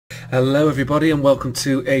Hello everybody and welcome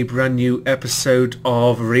to a brand new episode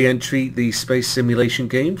of Reentry, the space simulation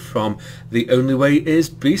game from The Only Way Is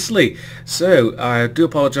Beastly. So I do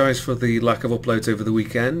apologise for the lack of uploads over the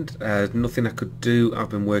weekend. Nothing I could do.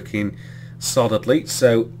 I've been working solidly,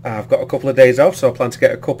 so I've got a couple of days off, so I plan to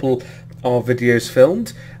get a couple of videos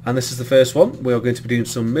filmed, and this is the first one. We are going to be doing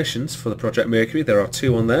some missions for the Project Mercury. There are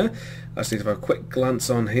two on there. I just need to have a quick glance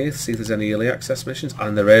on here to see if there's any early access missions,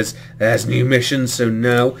 and there is. There's new missions, so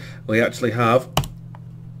now we actually have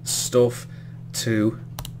stuff to...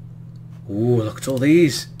 Ooh, look at all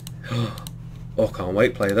these. Oh, can't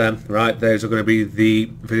wait, play them. Right, those are going to be the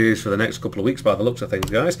videos for the next couple of weeks by the looks of things,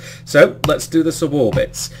 guys. So, let's do the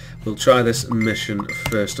Suborbits. We'll try this mission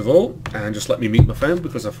first of all, and just let me mute my phone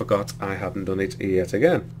because I forgot I haven't done it yet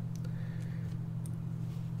again.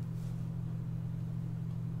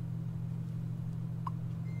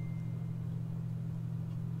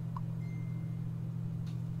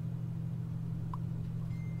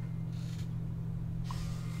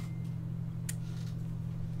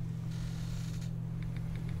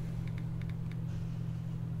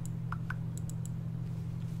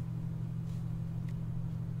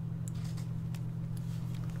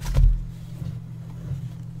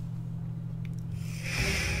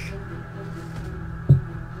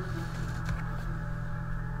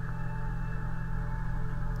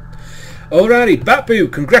 Alrighty, Bapu,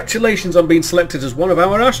 congratulations on being selected as one of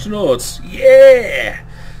our astronauts. Yeah!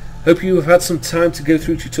 Hope you have had some time to go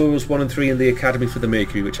through tutorials 1 and 3 in the Academy for the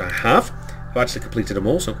Mercury, which I have. I've actually completed them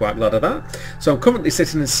all, so I'm quite glad of that. So I'm currently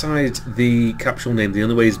sitting inside the capsule named The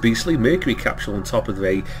Only Way Is Beastly Mercury capsule on top of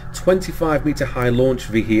a 25-metre high launch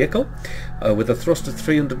vehicle with a thrust of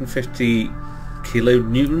 350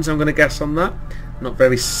 kilonewtons, I'm going to guess on that.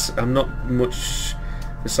 I'm not much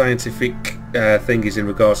the scientific thing is in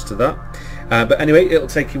regards to that. But anyway, it'll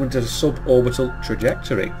take you into a suborbital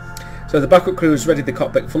trajectory. So the backup crew has readied the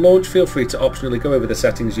cockpit for launch. Feel free to optionally go over the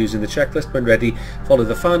settings using the checklist. When ready, follow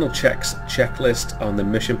the final checklist on the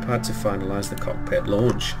mission pad to finalise the cockpit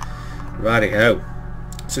launch. Righty-ho.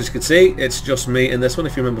 So as you can see, it's just me in this one,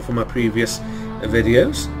 if you remember from my previous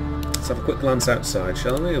videos. Let's have a quick glance outside,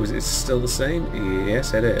 shall we? Is it still the same?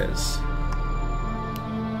 Yes, it is.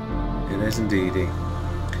 It is indeedy.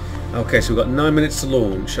 Okay, so we've got 9 minutes to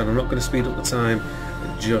launch, and I'm not going to speed up the time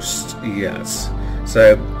just yet.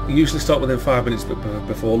 So, usually start within 5 minutes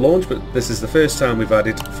before launch, but this is the first time we've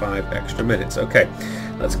added 5 extra minutes. Okay,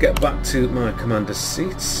 let's get back to my commander's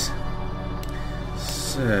seat.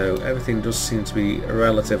 So, everything does seem to be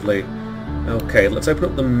relatively... Okay, let's open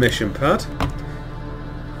up the mission pad.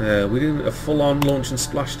 We're doing a full-on launch and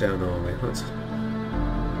splashdown, are we?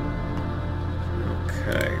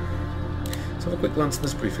 Okay. Let's have a quick glance at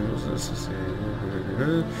this briefing.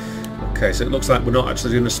 Okay, so it looks like we're not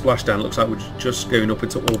actually doing a splashdown. It looks like we're just going up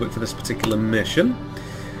into orbit for this particular mission.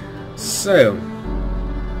 So,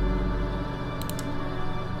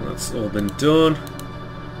 that's all been done.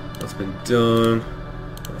 That's been done.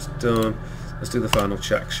 That's done. Let's do the final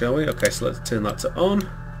check, shall we? Okay, so let's turn that to on.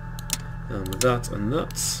 And with that and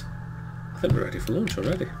that, I think we're ready for launch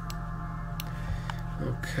already.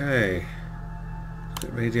 Okay.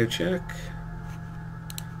 Quick radio check.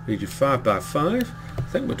 Radio 5x5. I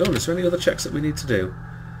think we're done. Is there any other checks that we need to do?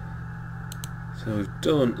 So we've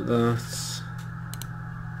done that.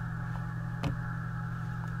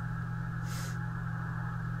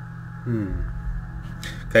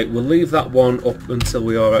 Okay, we'll leave that one up until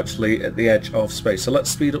we are actually at the edge of space. So let's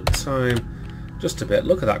speed up the time just a bit.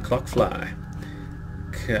 Look at that clock fly.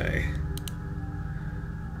 Okay.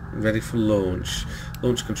 Ready for launch.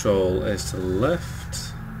 Launch control is to the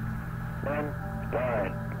left. 9,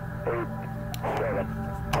 8, 7,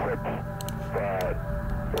 6, 5,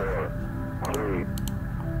 4, 3,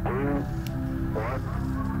 2, 1,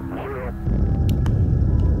 0.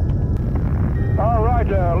 All right,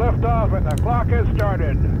 lift off and the clock has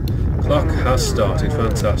started. Clock has started.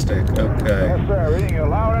 Fantastic. Okay. Yes, sir. Reading you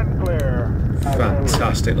loud and clear.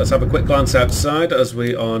 Fantastic. Let's have a quick glance outside as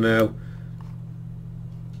we are now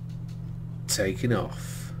taking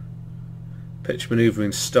off. Pitch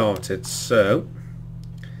manoeuvring started, so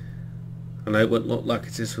I know it won't look like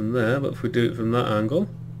it is from there, but if we do it from that angle,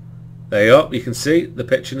 there you are, you can see the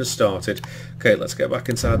pitching has started. Okay, let's get back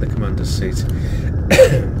inside the commander's seat.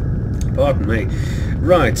 Pardon me.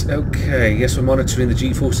 Right, okay, yes, we're monitoring the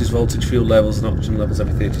G-forces, voltage, fuel levels and oxygen levels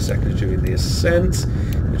every 30 seconds during the ascent,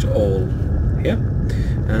 which are all here.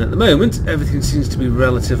 And at the moment, everything seems to be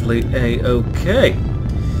relatively A-okay.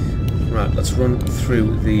 Right, let's run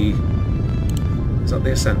through the... Is that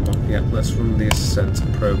the ascent one? Yeah, let's run the ascent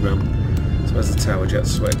program. So where's the tower jet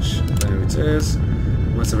switch? There it is.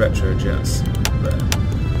 Where's the retro jets? There.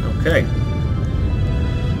 Okay.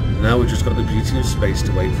 Now we've just got the beauty of space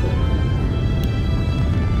to wait for.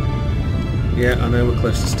 Yeah, I know we're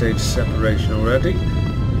close to stage separation already.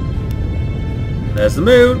 There's the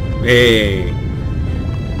moon! Hey!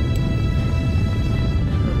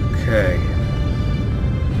 Okay.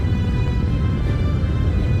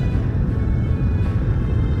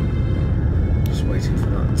 Just waiting for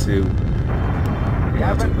that to...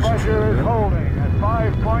 Cabin pressure is holding at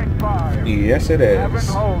 5.5. Yes, it is. Cabin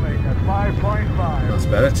holding at 5.5. That's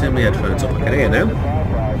better. Turn my headphones up. I can hear now.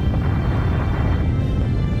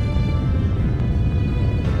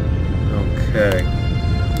 Okay.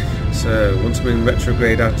 So, once I'm in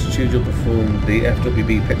retrograde altitude, you'll perform the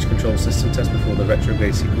FWB pitch control system test before the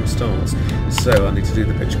retrograde sequence starts. So, I need to do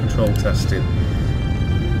the pitch control testing.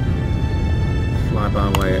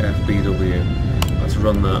 Fly-by-way at FBW. Let's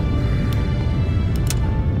run that.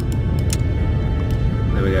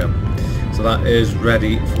 There we go. So that is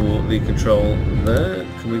ready for the control there.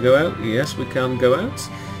 Can we go out? Yes, we can go out.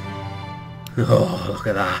 Oh, look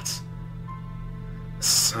at that. The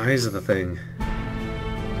size of the thing.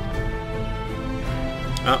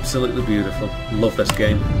 Absolutely beautiful. Love this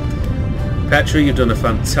game. Petri, you've done a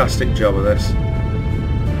fantastic job of this.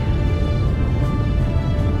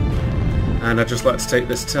 And I'd just like to take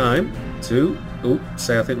this time to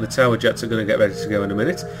say I think the tower jets are going to get ready to go in a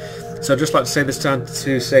minute. So I'd just like to say this time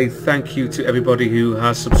to say thank you to everybody who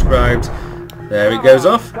has subscribed. There it goes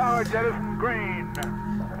off.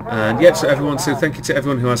 And yet, so everyone, so thank you to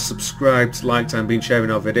everyone who has subscribed, liked and been sharing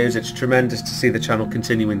our videos. It's tremendous to see the channel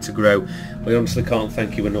continuing to grow. We honestly can't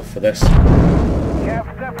thank you enough for this.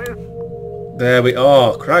 There we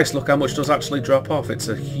are. Christ, look how much does actually drop off. It's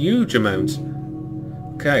a huge amount.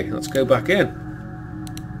 Okay, let's go back in.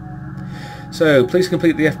 So, please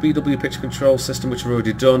complete the FBW pitch control system, which I've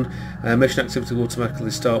already done. Mission activity will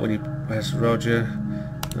automatically start when you press Roger.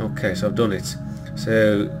 Okay, so I've done it.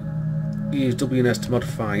 So, use WNS to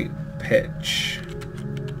modify pitch.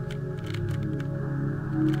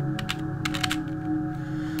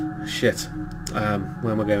 Shit.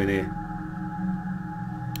 Where am I going here?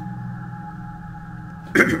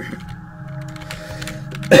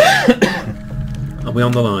 Are we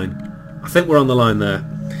on the line? I think we're on the line there.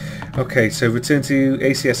 Okay, so return to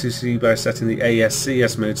ACSC by setting the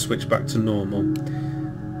ASCS mode, switch back to normal.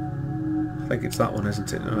 I think it's that one,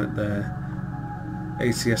 isn't it? Right there.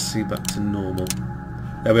 ACSC back to normal.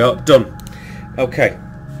 There we are, done. Okay,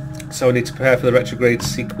 so I need to prepare for the retrograde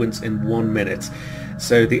sequence in 1 minute.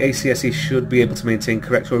 So the ACSC should be able to maintain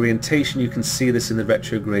correct orientation. You can see this in the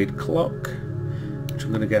retrograde clock, which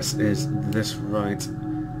I'm going to guess is this right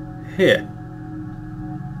here.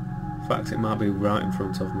 In fact, it might be right in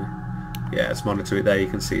front of me. Yeah, let's monitor it there. You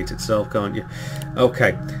can see it itself, can't you?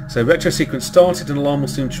 Okay, so retro sequence started. An alarm will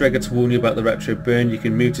soon trigger to warn you about the retro burn. You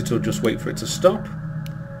can mute it or just wait for it to stop.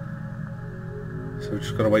 So we've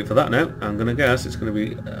just got to wait for that now. I'm going to guess it's going to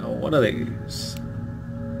be one of these.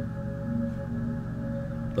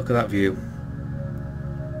 Look at that view.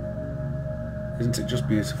 Isn't it just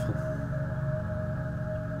beautiful?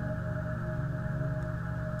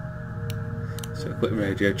 So a quick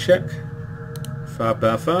radio check.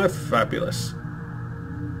 5x5, fabulous.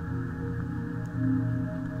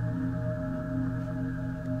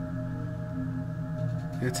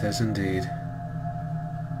 It is indeed.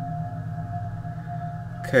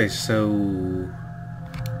 Okay, so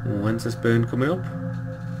when's this burn coming up?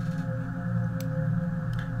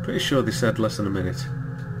 Pretty sure they said less than a minute.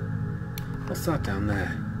 What's that down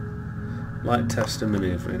there? Light test and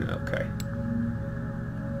manoeuvring, okay.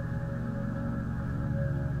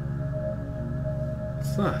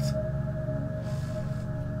 What's that?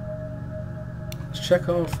 Let's check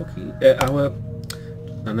our fucking... our...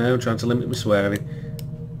 I know, I'm trying to limit my swearing.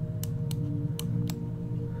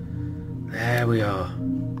 There we are.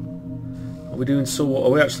 Are we doing so? Are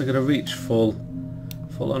we actually going to reach full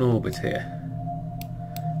on orbit here?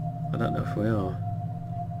 I don't know if we are.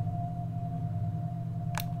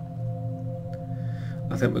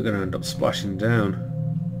 I think we're going to end up splashing down.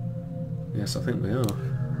 Yes, I think we are.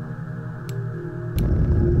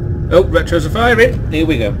 Oh, retros are firing! Here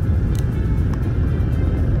we go.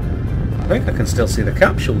 I think I can still see the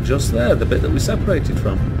capsule just there, the bit that we separated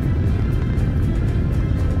from.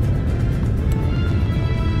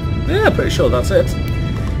 Yeah, pretty sure that's it.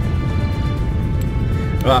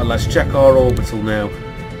 Right, let's check our orbital now.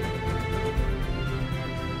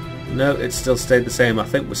 No, it still stayed the same. I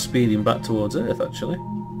think we're speeding back towards Earth, actually.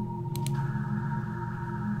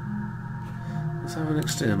 Let's have an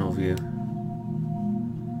external view.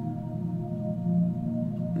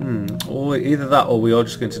 Or either that or we are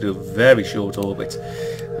just going to do a very short orbit.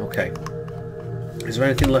 Okay. is there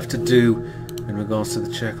anything left to do in regards to the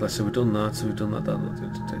checklist? So we've done that, so we've done that.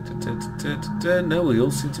 No, we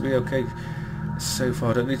all seem to be okay so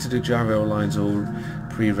far. I don't need to do gyro lines or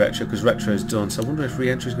pre-retro because retro is done. So I wonder if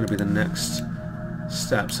re-entry is going to be the next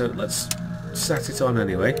step. So let's set it on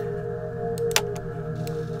anyway.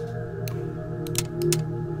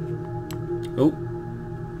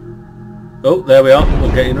 Oh, there we are.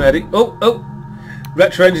 We're getting ready. Oh!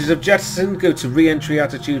 Retro engines have jettisoned. Go to re-entry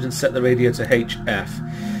attitude and set the radio to HF.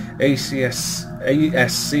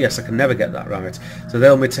 ASCS, I can never get that right. So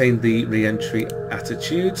they'll maintain the re-entry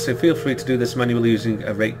attitude. So feel free to do this manually using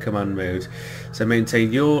a rate command mode. So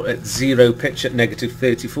maintain yaw at 0, pitch at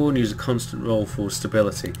 -34 and use a constant roll for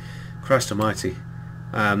stability. Christ almighty.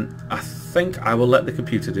 I think I will let the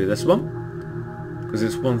computer do this one, because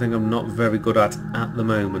it's one thing I'm not very good at the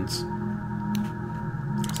moment.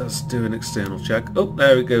 So let's do an external check. Oh,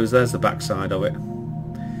 there it goes. There's the back side of it.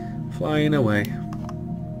 Flying away.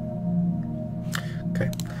 Okay,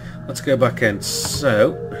 let's go back in.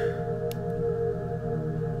 So,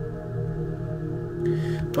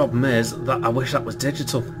 problem is that I wish that was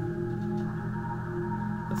digital.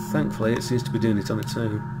 But thankfully it seems to be doing it on its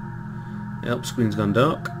own. Yep, screen's gone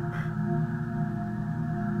dark.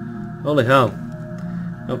 Holy hell.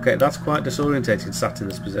 Okay, that's quite disorientating sat in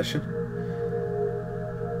this position.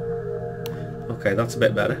 Okay, that's a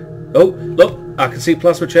bit better. Oh, look, I can see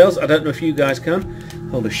plasma trails. I don't know if you guys can.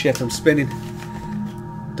 Holy shit, I'm spinning.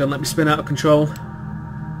 Don't let me spin out of control.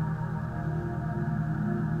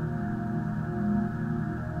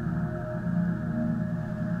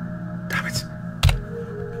 Damn it.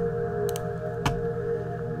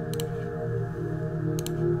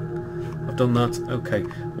 I've done that. Okay,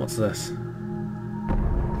 what's this?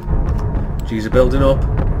 G's are building up.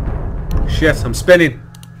 Shit, I'm spinning.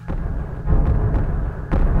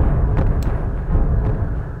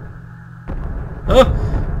 Oh,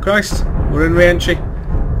 Christ, we're in re-entry.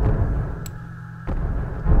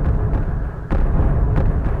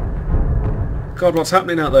 God, what's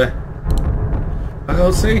happening out there? I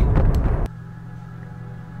can't see.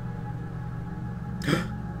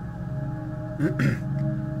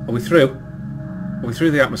 Are we through? Are we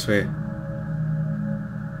through the atmosphere?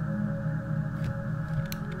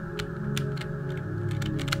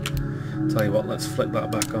 Tell you what, let's flick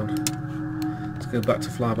that back on. Let's go back to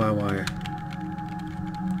fly-by-wire.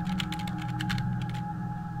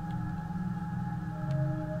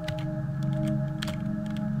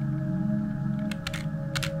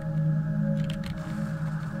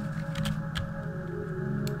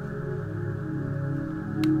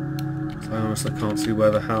 I honestly can't see where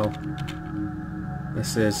the hell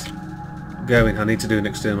this is going. I need to do an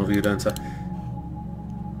external view, don't I?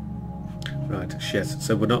 Right, shit.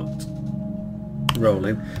 So we're not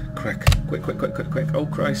rolling. Quick. Oh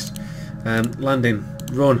Christ. Landing.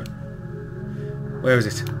 Run. Where is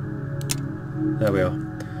it? There we are.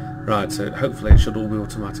 Right, so hopefully it should all be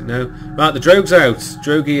automatic now. Right, the drogue's out.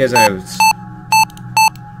 Drogue is out.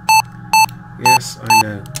 Yes, I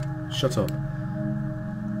know. Shut up.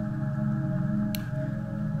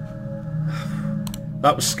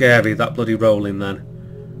 That was scary, that bloody rolling then.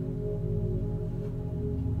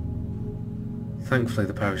 Thankfully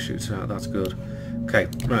the parachute's out, that's good. Okay,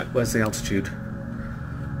 right, where's the altitude?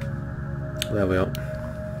 There we are.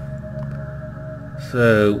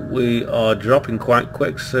 So we are dropping quite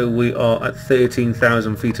quick, so we are at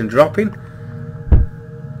 13,000 feet and dropping.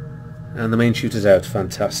 And the main shooter's out,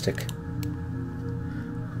 fantastic.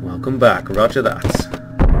 Welcome back, roger that.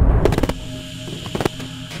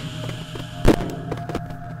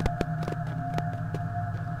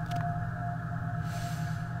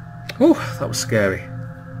 Whew, that was scary.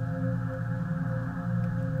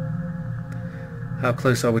 How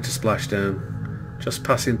close are we to splashdown? Just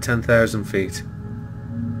passing 10,000 feet.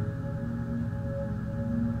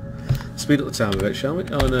 Speed up the time a bit, shall we?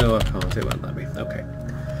 Oh no, I can't. It won't let me. Okay.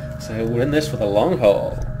 So we're in this for the long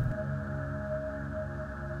haul.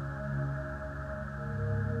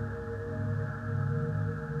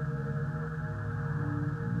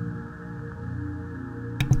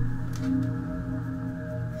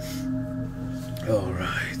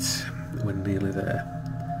 Alright, we're nearly there.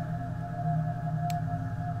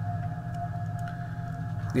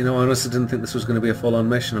 You know, I honestly didn't think this was going to be a full-on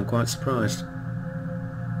mission. I'm quite surprised.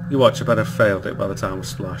 You watch, I bet I failed it by the time I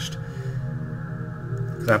splashed.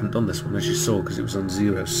 Because I haven't done this one, as you saw, because it was on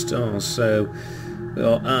 0 stars. So, we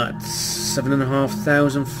are at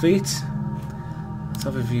 7,500 feet. Let's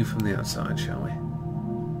have a view from the outside, shall we?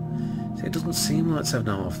 See, it doesn't seem like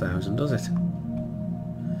 7,500, does it?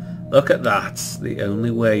 Look at that. The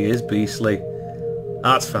only way is beastly.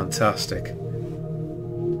 That's fantastic.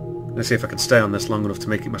 Let's see if I can stay on this long enough to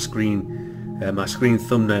make it my screen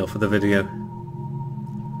thumbnail for the video.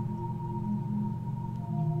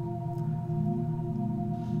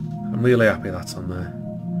 I'm really happy that's on there.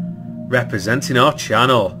 Representing our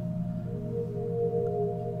channel.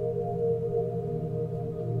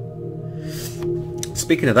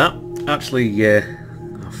 Speaking of that, actually,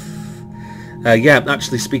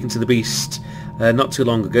 actually speaking to the Beast not too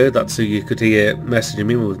long ago, that's who you could hear messaging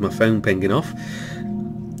me with my phone pinging off.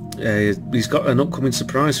 He's got an upcoming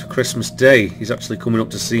surprise for Christmas Day. He's actually coming up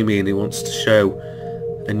to see me and he wants to show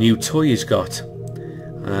a new toy he's got.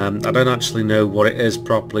 I don't actually know what it is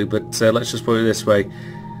properly, but let's just put it this way.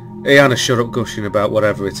 He ain't shut up gushing about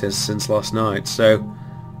whatever it is since last night, so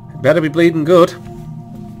it better be bleeding good.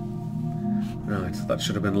 Right, that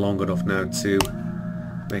should have been long enough now to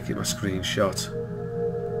make it my screenshot.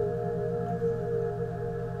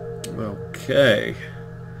 Okay.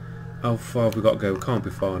 How far have we got to go? Can't be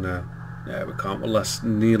far now. Yeah, we can't. We're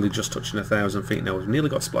nearly just touching 1,000 feet now. We've nearly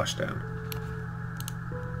got splashdown.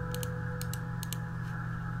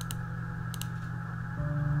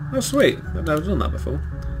 Oh, sweet. I've never done that before.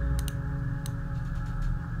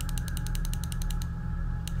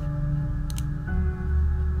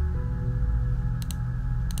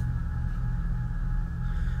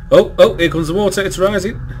 Oh, here comes the water. It's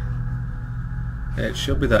rising. It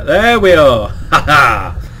should be that. There we are.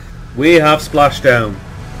 Haha. We have splashdown.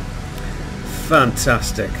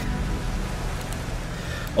 Fantastic.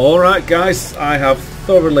 Alright guys, I have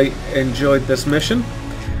thoroughly enjoyed this mission,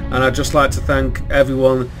 and I'd just like to thank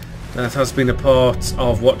everyone that has been a part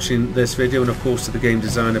of watching this video, and of course to the game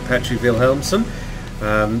designer Petri Wilhelmsen.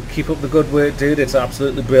 Keep up the good work, dude. It's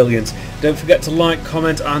absolutely brilliant. Don't forget to like,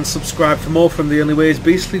 comment and subscribe for more from The Only Way is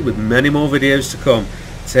Beastly, with many more videos to come.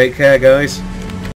 Take care guys.